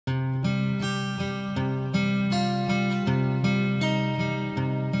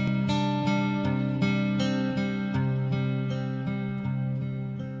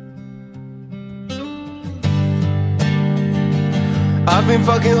been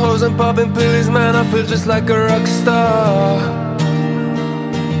fucking hoes and popping pills, man, I feel just like a rock star.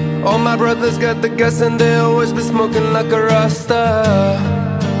 All my brothers got the gas and they always be smoking like a Rasta.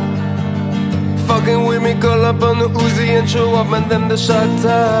 Fucking with me, call up on the Uzi and show up, man, them the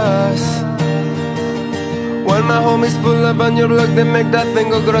shotters. When my homies pull up on your block, they make that thing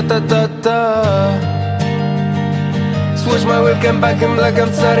go grata-ta-ta. Switch my webcam back in black,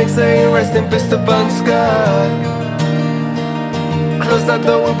 I'm starting saying rest in peace to Bon Scott. Close that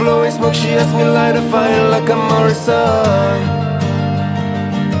door, we're blowing smoke, she asked me light a fire like a Morrison.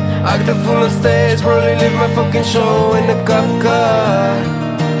 Act the fool on stage, probably leave my fucking show in the cop car.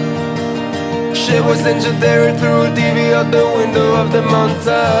 Shit was legendary, threw a TV out the window of the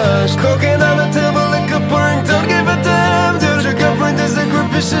montage. Cocaine on the table, liquor pouring, don't give a damn. Dude, your girlfriend is a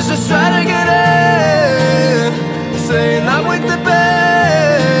group of shit, just try to get in. Saying I'm with the band.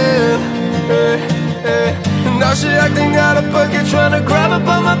 Now she acting out of pocket, trying to grab up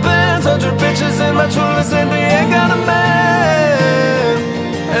on my pants. 100 bitches in my trailer saying they ain't got a man,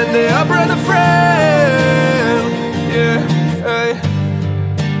 and they all brought a friend. Yeah, hey.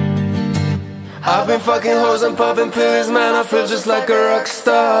 I've been fucking hoes and popping pills, man, I feel just like a rock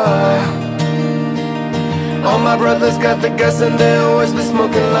star. All my brothers got the gas and they always be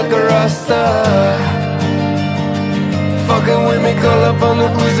smoking like a Rasta. Fucking with me, call up on the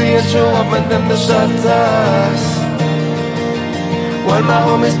Uzi and show up and them the shotters. When my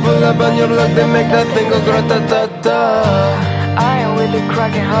homies pull up on your block, they make that thing go grata-ta-ta. I ain't with the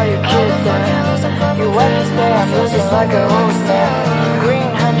cracking, how you kiss that. You watch me stay, I'm losing like a old snap. Green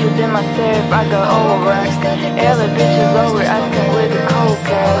 100 in my safe, I got old racks. Every bitch is over, asking with the cold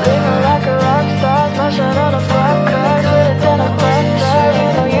cat. Living like a rock star, smashing on a black car. Could've done a black star,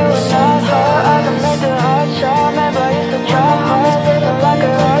 you know you was not hard. I can make the hard shot, remember I used to try hard. Living like a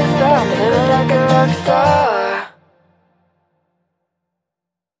rock star, I'm living like a rock star.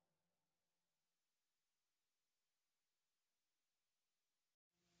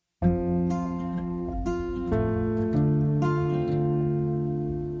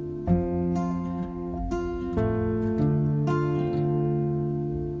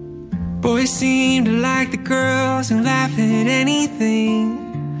 Boys seem to like the girls who laugh at anything.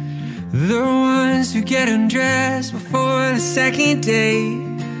 The ones who get undressed before the second date.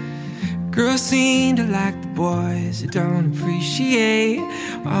 Girls seem to like the boys who don't appreciate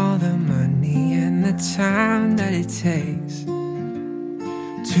all the money and the time that it takes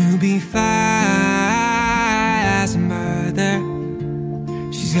to be fly as a mother.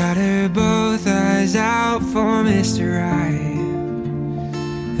 She's got her both eyes out for Mr. Right.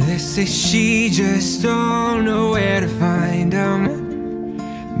 They say she just don't know where to find them,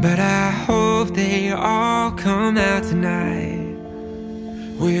 but I hope they all come out tonight.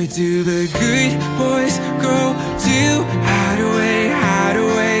 Where do the good boys go to hide away, hide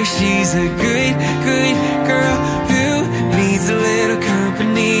away? She's a good, good girl who needs a little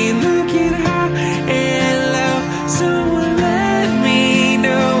company. Looking high and low, someone let me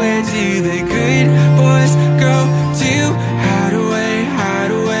know. Where do the good boys go to hide away,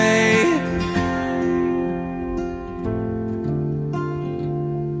 hide away?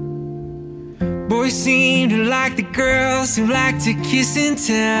 Boys seem to like the girls who like to kiss and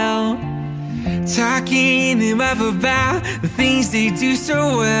tell, talking them up about the things they do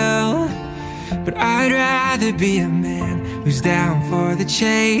so well. But I'd rather be a man who's down for the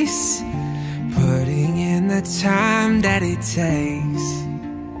chase, putting in the time that it takes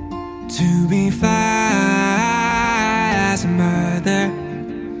to be fly as a mother,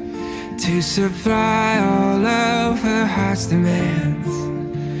 to supply all of her heart's demands.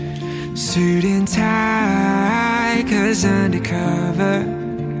 Suit and tie, 'cause undercover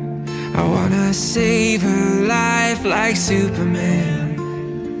I wanna save her life like Superman.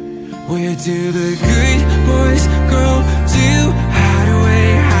 Where do the good boys go to hide away,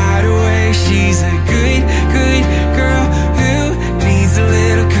 hide away? She's a good, good girl who needs a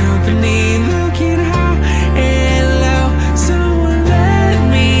little company. Looking high and low, someone let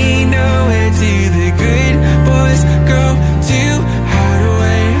me know. Where do the good boys go to hide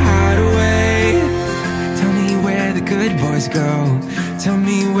away, hide away? Tell me where the good boys go. Tell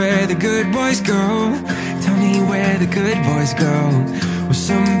me where the good boys go. Tell me where the good boys go. Will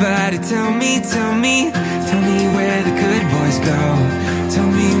somebody tell me, tell me, tell me where the good boys go. Tell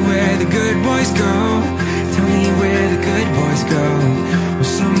me where the good boys go. Tell me where the good boys go.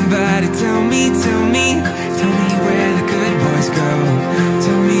 Will somebody tell me, tell me, tell me where the good boys go.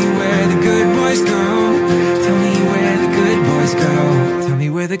 Tell me where the good boys go. Tell me where the good boys go. Tell me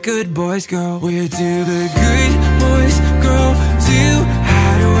where the good boys go. Where do the good boys go to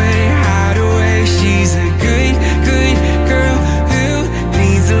hide away, hide away? She's a good, good girl who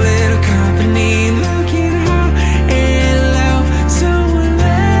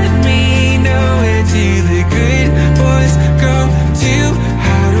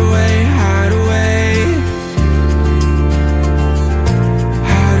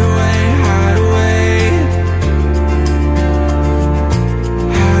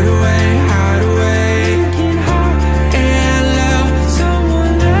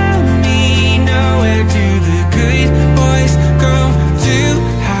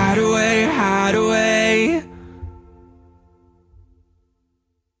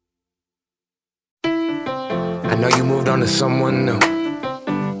to someone new.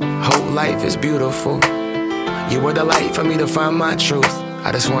 Hope life is beautiful. You were the light for me to find my truth.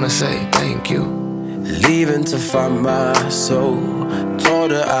 I just wanna say thank you. Leaving to find my soul.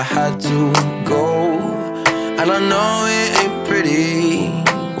 Told her I had to go. And I know it ain't pretty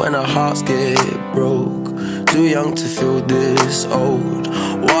when our hearts get broke. Too young to feel this old,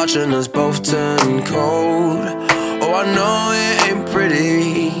 watching us both turn cold. Oh, I know it ain't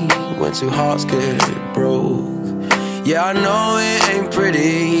pretty when two hearts get broke. Yeah, I know it ain't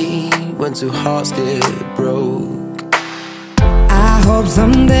pretty when two hearts get broke. I hope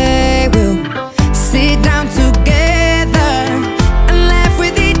someday we'll sit down together and laugh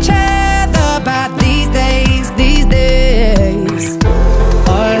with each other about these days, these days.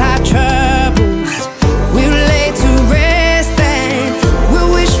 All our troubles we'll lay to rest, and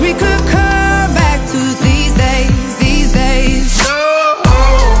we'll wish we could come back to these days, these days.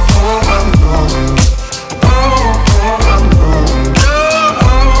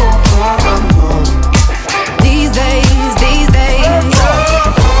 These days, these days.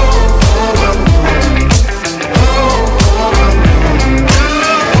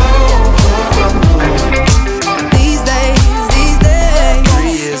 These days, these days.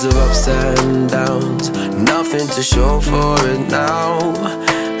 3 years of ups and downs, nothing to show for it now.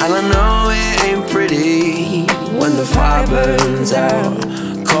 And I know it ain't pretty when the fire burns out.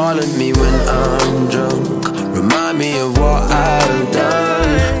 Calling me when I'm drunk, remind me of what I've done.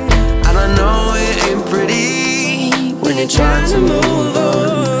 And I know it ain't pretty when you're trying to move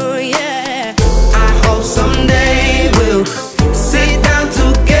on. Yeah. I hope someday we'll sit down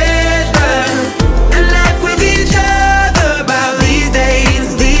together and laugh with each other about these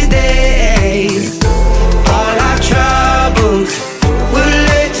days, these days. All our troubles we'll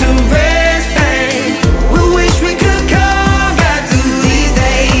lay to rest, and we wish we could come back to these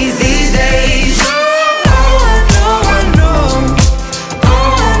days, these days. Oh, I know, I know.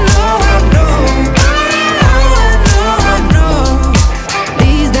 Oh, I know, I know. Oh, I know, I know.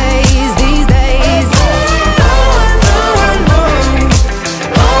 These days, these days. Oh, I know, I know.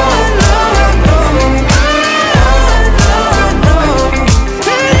 Oh, I know, I know. Oh, I know, I know.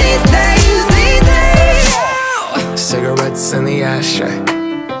 These days, these days. Cigarettes in the ashtray,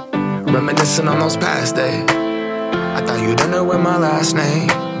 reminiscing on those past days. I thought you didn't know my last name,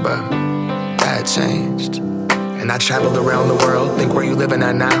 but that changed. And I traveled around the world, think where you living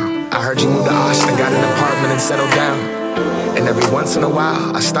at now. I heard you moved to Austin, got an apartment and settled down. And every once in a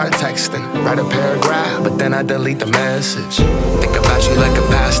while, I start texting, write a paragraph, but then I delete the message. Think about you like a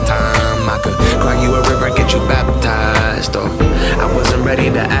pastime. I could cry you a river, get you baptized. Or I wasn't ready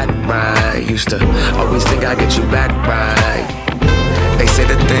to act right. Used to always think I'd get you back right. They say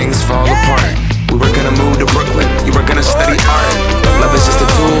that things fall apart. We were gonna move to Brooklyn, you were gonna study art. Love is just a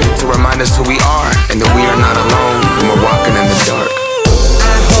tool to remind us who we are, and that we are not alone when we're walking in the dark.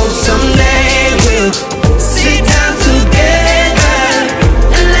 I hope someday we'll sit down together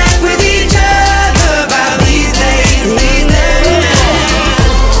and laugh with each other about these days, these days.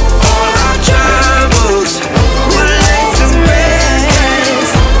 All our troubles we'll lay to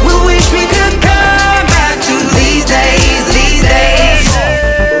rest. We wish we could come back to these days, these days.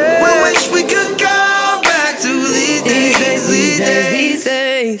 We wish we could come back to these days, these days, these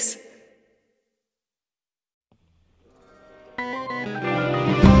days.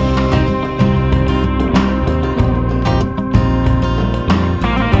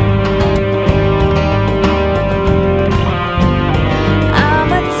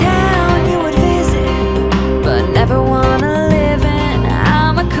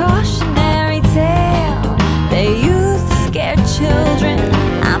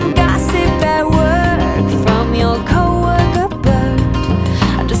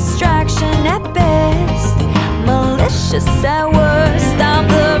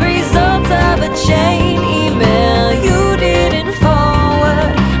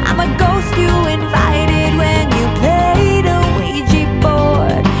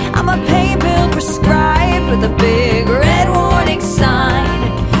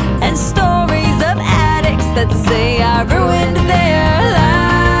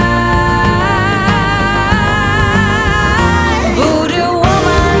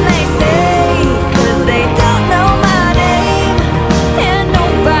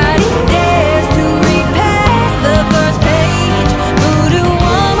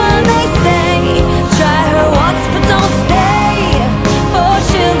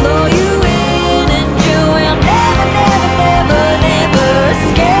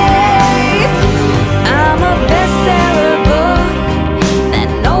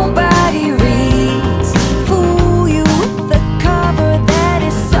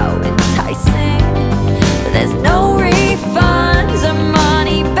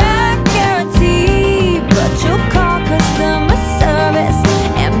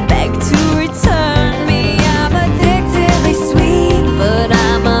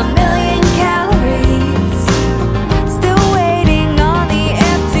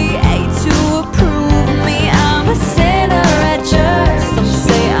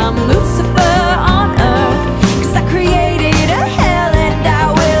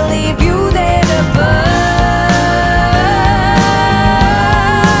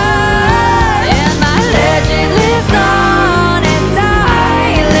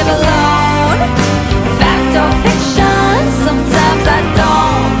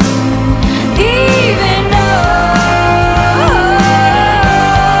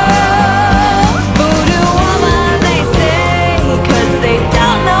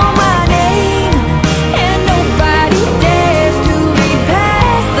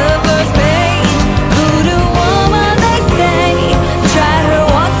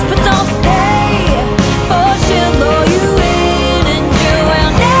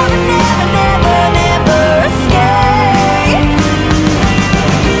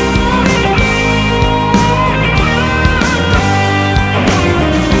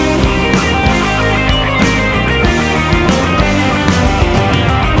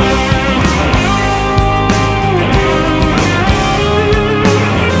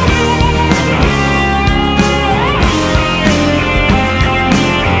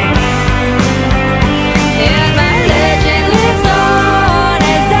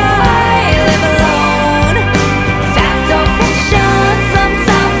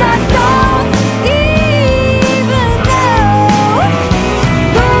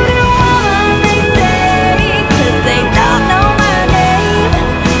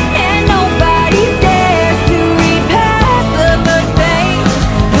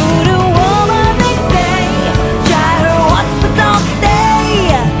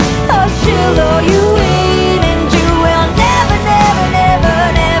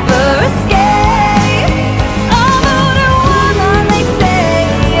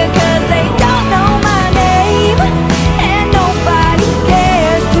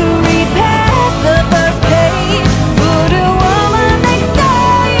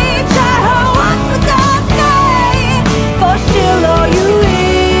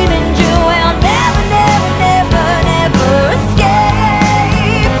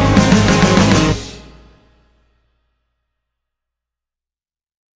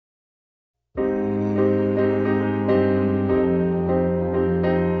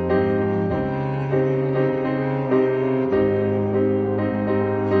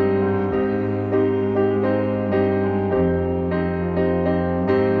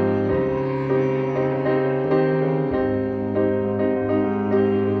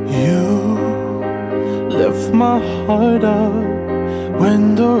 heart up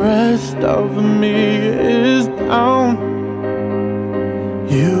when the rest of me is down.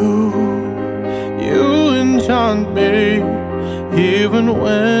 You enchant me even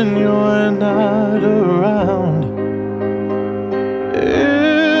when you're not around.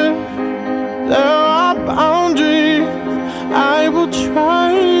 If there are boundaries, I will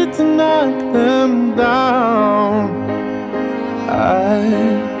try to knock them down.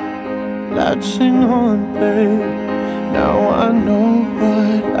 I'm latching on, babe. Now I know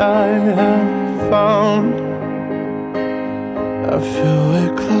what I have found. I feel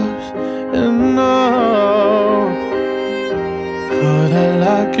it close enough. Could I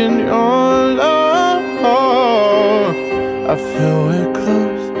lock in your love? I feel it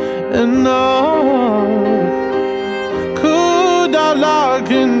close enough. Could I lock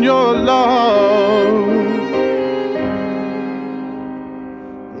in your love?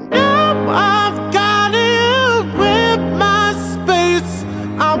 Now I've got you with my space.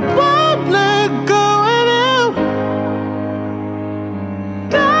 I won't let go of you.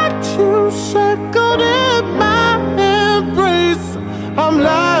 Got you circled in my embrace. I'm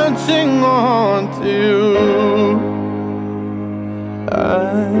latching on to you.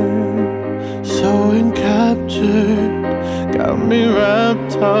 I'm so encaptured, got me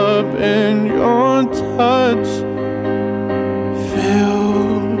wrapped up in your touch. Feel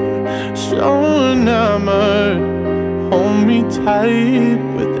so enamored, hold me tight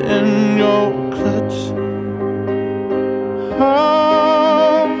within your clutch.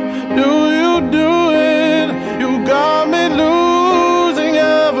 How do you do it? You got me losing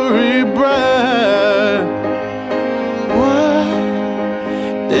every breath. What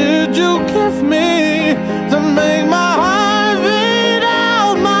did you give me to make my heart beat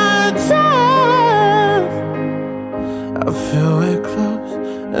out my chest? I feel it close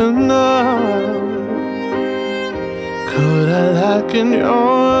enough. Could I lock in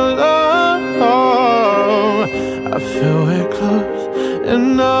your love? I feel it close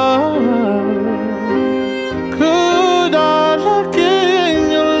enough. Could I lock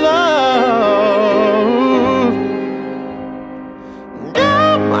in your love?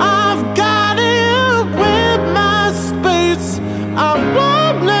 Now I've got you with my space. I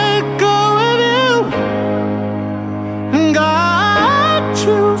won't let go of you. Got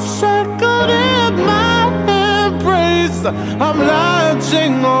you circled in my embrace. I'm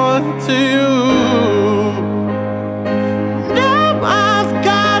latching on to you.